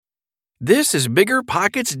This is Bigger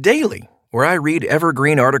Pockets Daily, where I read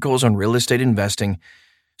evergreen articles on real estate investing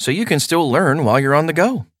so you can still learn while you're on the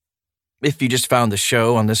go. If you just found the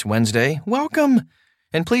show on this Wednesday, welcome.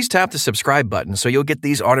 And please tap the subscribe button so you'll get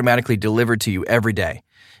these automatically delivered to you every day,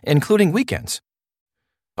 including weekends.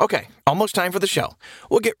 Okay, almost time for the show.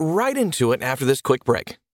 We'll get right into it after this quick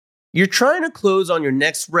break. You're trying to close on your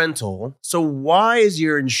next rental, so why is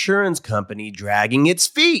your insurance company dragging its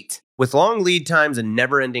feet? With long lead times and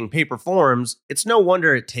never-ending paper forms, it's no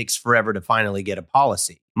wonder it takes forever to finally get a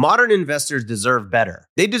policy. Modern investors deserve better.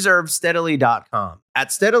 They deserve Steadily.com.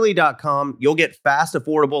 At Steadily.com, you'll get fast,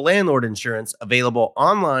 affordable landlord insurance available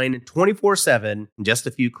online 24/7 in just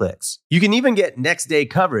a few clicks. You can even get next-day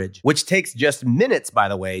coverage, which takes just minutes, by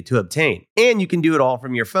the way, to obtain. And you can do it all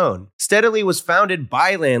from your phone. Steadily was founded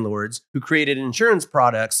by landlords who created insurance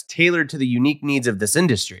products tailored to the unique needs of this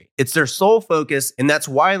industry. It's their sole focus, and that's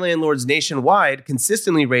why landlords nationwide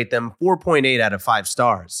consistently rate them 4.8 out of 5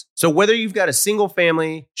 stars. So whether you've got a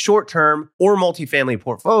single-family, short-term, or multifamily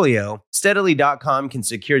portfolio, Steadily.com can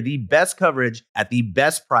secure the best coverage at the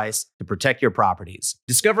best price to protect your properties.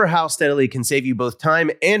 Discover how Steadily can save you both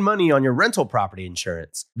time and money on your rental property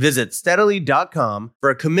insurance. Visit Steadily.com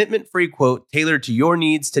for a commitment-free quote tailored to your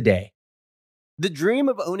needs today. The dream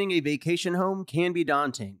of owning a vacation home can be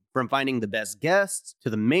daunting. From finding the best guests,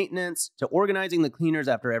 to the maintenance, to organizing the cleaners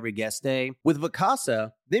after every guest stay, with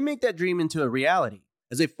Vacasa, they make that dream into a reality.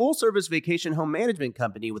 As a full-service vacation home management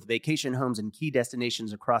company with vacation homes in key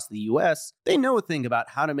destinations across the U.S., they know a thing about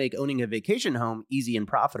how to make owning a vacation home easy and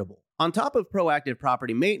profitable. On top of proactive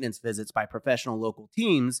property maintenance visits by professional local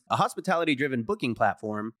teams, a hospitality-driven booking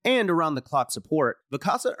platform, and around-the-clock support,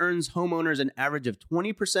 Vacasa earns homeowners an average of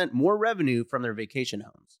 20% more revenue from their vacation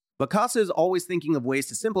homes. Vacasa is always thinking of ways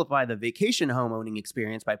to simplify the vacation home owning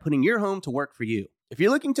experience by putting your home to work for you. If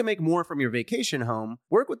you're looking to make more from your vacation home,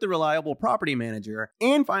 work with the reliable property manager,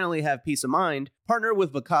 and finally have peace of mind, partner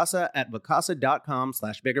with Vacasa at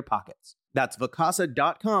vacasa.com/biggerpockets. That's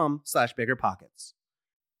vacasa.com/biggerpockets.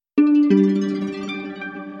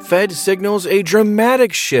 Fed signals a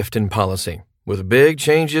dramatic shift in policy, with big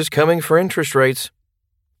changes coming for interest rates.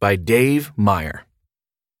 By Dave Meyer.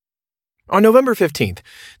 On November 15th,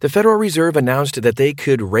 the Federal Reserve announced that they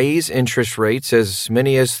could raise interest rates as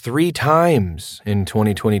many as 3 times in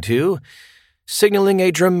 2022, signaling a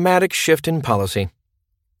dramatic shift in policy.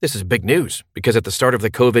 This is big news because at the start of the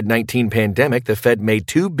COVID-19 pandemic, the Fed made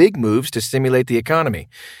 2 big moves to stimulate the economy.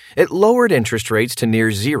 It lowered interest rates to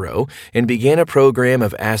near zero and began a program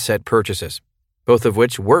of asset purchases, both of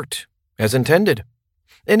which worked as intended.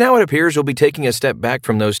 And now it appears we'll be taking a step back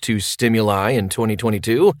from those 2 stimuli in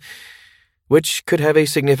 2022, which could have a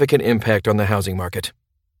significant impact on the housing market.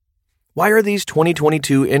 Why are these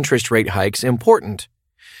 2022 interest rate hikes important?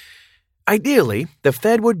 Ideally, the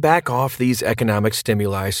Fed would back off these economic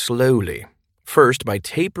stimuli slowly, first by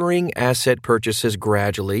tapering asset purchases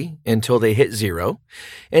gradually until they hit zero,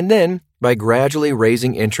 and then by gradually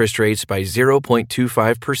raising interest rates by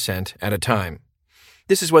 0.25% at a time.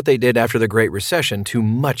 This is what they did after the Great Recession to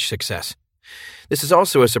much success. This is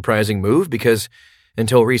also a surprising move because,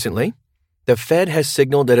 until recently, the Fed has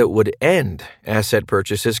signaled that it would end asset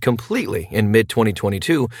purchases completely in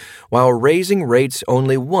mid-2022 while raising rates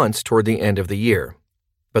only once toward the end of the year.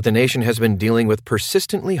 But the nation has been dealing with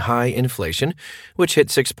persistently high inflation, which hit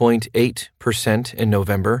 6.8% in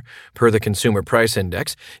November per the Consumer Price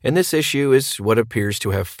Index, and this issue is what appears to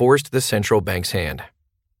have forced the central bank's hand.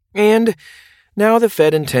 And now the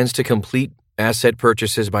Fed intends to complete asset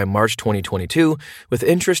purchases by March 2022, with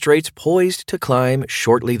interest rates poised to climb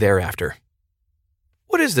shortly thereafter.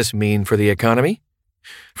 What does this mean for the economy?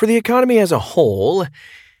 For the economy as a whole,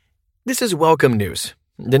 this is welcome news.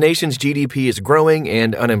 The nation's GDP is growing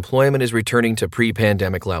and unemployment is returning to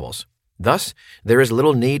pre-pandemic levels. Thus, there is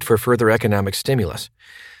little need for further economic stimulus.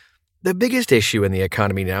 The biggest issue in the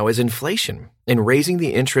economy now is inflation, and raising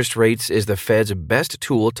the interest rates is the Fed's best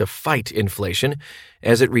tool to fight inflation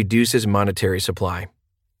as it reduces monetary supply.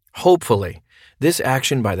 Hopefully, this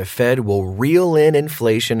action by the Fed will reel in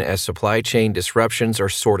inflation as supply chain disruptions are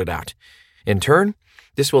sorted out. In turn,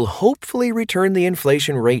 this will hopefully return the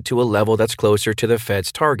inflation rate to a level that's closer to the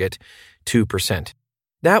Fed's target, 2%.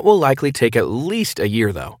 That will likely take at least a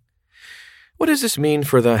year, though. What does this mean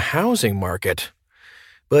for the housing market?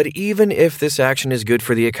 But even if this action is good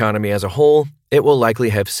for the economy as a whole, it will likely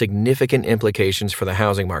have significant implications for the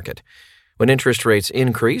housing market. When interest rates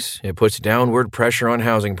increase, it puts downward pressure on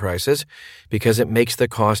housing prices because it makes the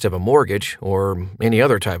cost of a mortgage, or any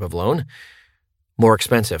other type of loan, more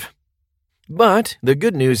expensive. But the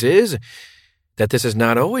good news is that this is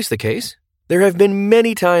not always the case. There have been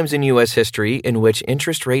many times in U.S. history in which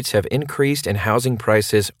interest rates have increased and housing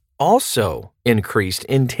prices also increased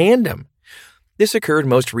in tandem. This occurred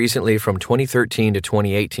most recently from 2013 to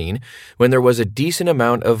 2018, when there was a decent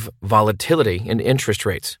amount of volatility in interest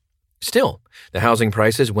rates. Still, the housing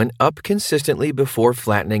prices went up consistently before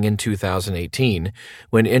flattening in 2018,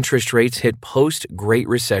 when interest rates hit post-Great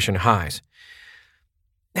Recession highs.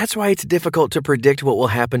 That's why it's difficult to predict what will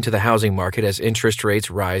happen to the housing market as interest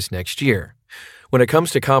rates rise next year. When it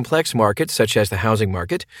comes to complex markets such as the housing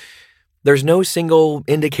market, there's no single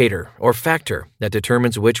indicator or factor that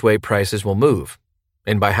determines which way prices will move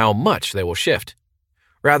and by how much they will shift.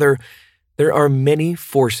 Rather, there are many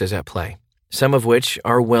forces at play, some of which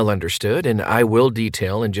are well understood and I will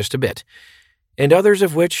detail in just a bit, and others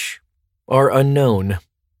of which are unknown.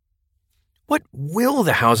 What will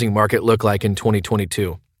the housing market look like in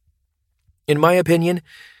 2022? In my opinion,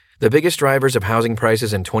 the biggest drivers of housing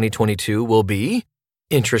prices in 2022 will be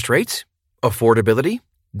interest rates, affordability,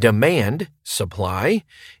 demand, supply,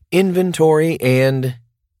 inventory, and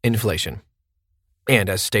inflation.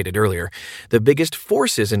 And as stated earlier, the biggest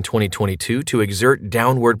forces in 2022 to exert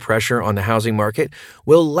downward pressure on the housing market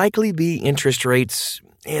will likely be interest rates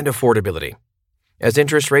and affordability. As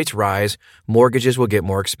interest rates rise, mortgages will get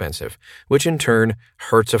more expensive, which in turn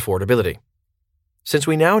hurts affordability. Since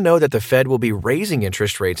we now know that the Fed will be raising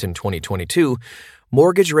interest rates in 2022,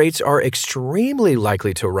 mortgage rates are extremely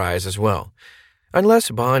likely to rise as well,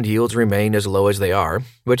 unless bond yields remain as low as they are,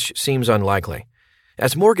 which seems unlikely.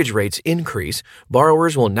 As mortgage rates increase,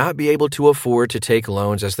 borrowers will not be able to afford to take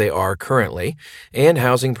loans as they are currently, and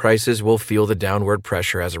housing prices will feel the downward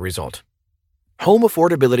pressure as a result. Home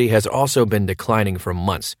affordability has also been declining for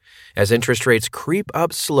months, as interest rates creep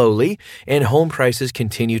up slowly and home prices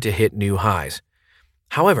continue to hit new highs.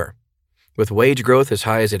 However, with wage growth as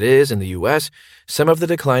high as it is in the U.S., some of the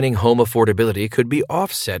declining home affordability could be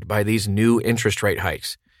offset by these new interest rate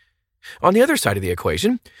hikes. On the other side of the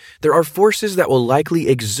equation, there are forces that will likely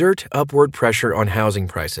exert upward pressure on housing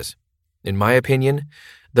prices. In my opinion,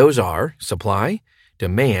 those are supply,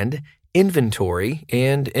 demand, inventory,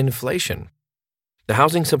 and inflation. The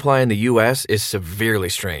housing supply in the U.S. is severely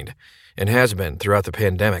strained and has been throughout the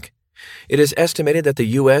pandemic. It is estimated that the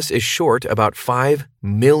U.S. is short about 5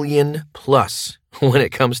 million plus when it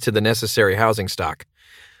comes to the necessary housing stock.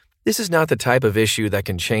 This is not the type of issue that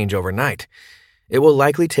can change overnight. It will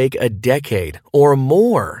likely take a decade or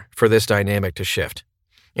more for this dynamic to shift,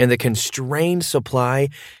 and the constrained supply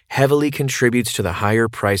heavily contributes to the higher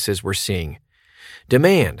prices we're seeing.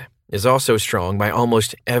 Demand is also strong by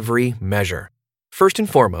almost every measure. First and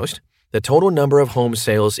foremost, the total number of home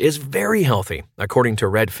sales is very healthy, according to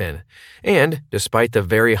Redfin, and despite the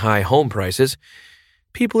very high home prices,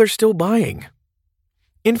 people are still buying.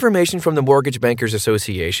 Information from the Mortgage Bankers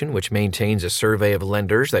Association, which maintains a survey of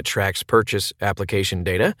lenders that tracks purchase application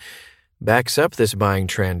data, backs up this buying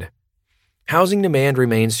trend. Housing demand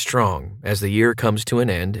remains strong as the year comes to an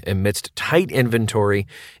end amidst tight inventory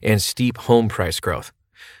and steep home price growth.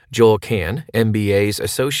 Joel Kahn, MBA's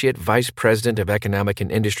Associate Vice President of Economic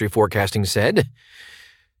and Industry Forecasting, said,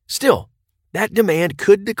 "Still, that demand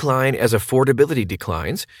could decline as affordability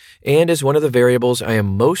declines and is one of the variables I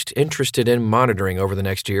am most interested in monitoring over the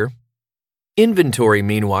next year." Inventory,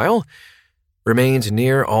 meanwhile, remains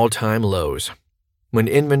near all-time lows. When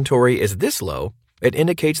inventory is this low, it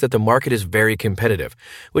indicates that the market is very competitive,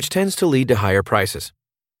 which tends to lead to higher prices.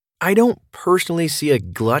 I don't personally see a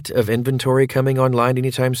glut of inventory coming online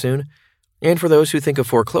anytime soon, and for those who think a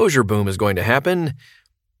foreclosure boom is going to happen,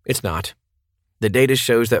 it's not. The data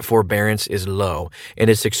shows that forbearance is low,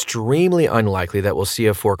 and it's extremely unlikely that we'll see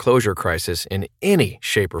a foreclosure crisis in any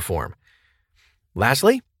shape or form.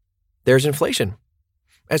 Lastly, there's inflation.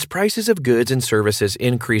 As prices of goods and services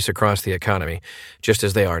increase across the economy, just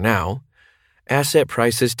as they are now, asset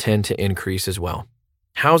prices tend to increase as well.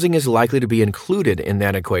 Housing is likely to be included in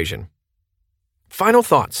that equation. Final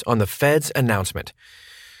thoughts on the Fed's announcement.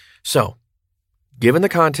 So, given the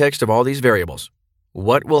context of all these variables,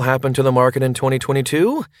 what will happen to the market in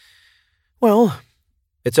 2022? Well,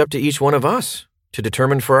 it's up to each one of us to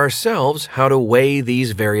determine for ourselves how to weigh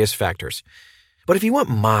these various factors. But if you want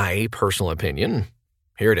my personal opinion,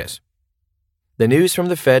 here it is. The news from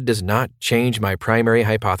the Fed does not change my primary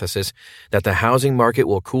hypothesis that the housing market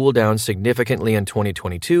will cool down significantly in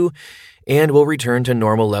 2022 and will return to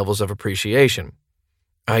normal levels of appreciation.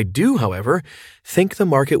 I do, however, think the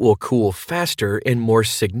market will cool faster and more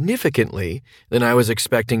significantly than I was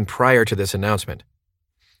expecting prior to this announcement.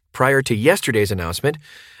 Prior to yesterday's announcement,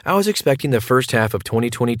 I was expecting the first half of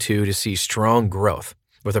 2022 to see strong growth,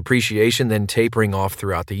 with appreciation then tapering off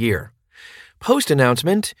throughout the year.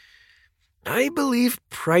 Post-announcement, I believe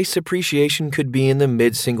price appreciation could be in the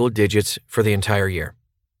mid-single digits for the entire year.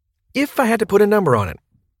 If I had to put a number on it,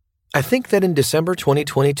 I think that in December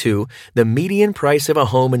 2022, the median price of a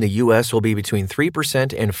home in the U.S. will be between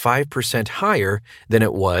 3% and 5% higher than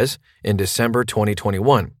it was in December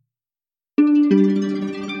 2021.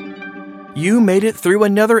 You made it through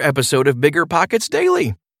another episode of Bigger Pockets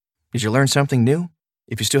Daily. Did you learn something new?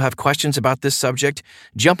 If you still have questions about this subject,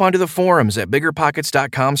 jump onto the forums at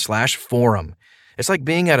biggerpockets.com/forum. It's like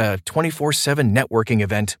being at a 24/7 networking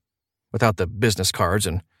event without the business cards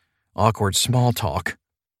and awkward small talk.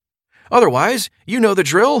 Otherwise, you know the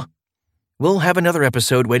drill. We'll have another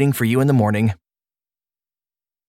episode waiting for you in the morning.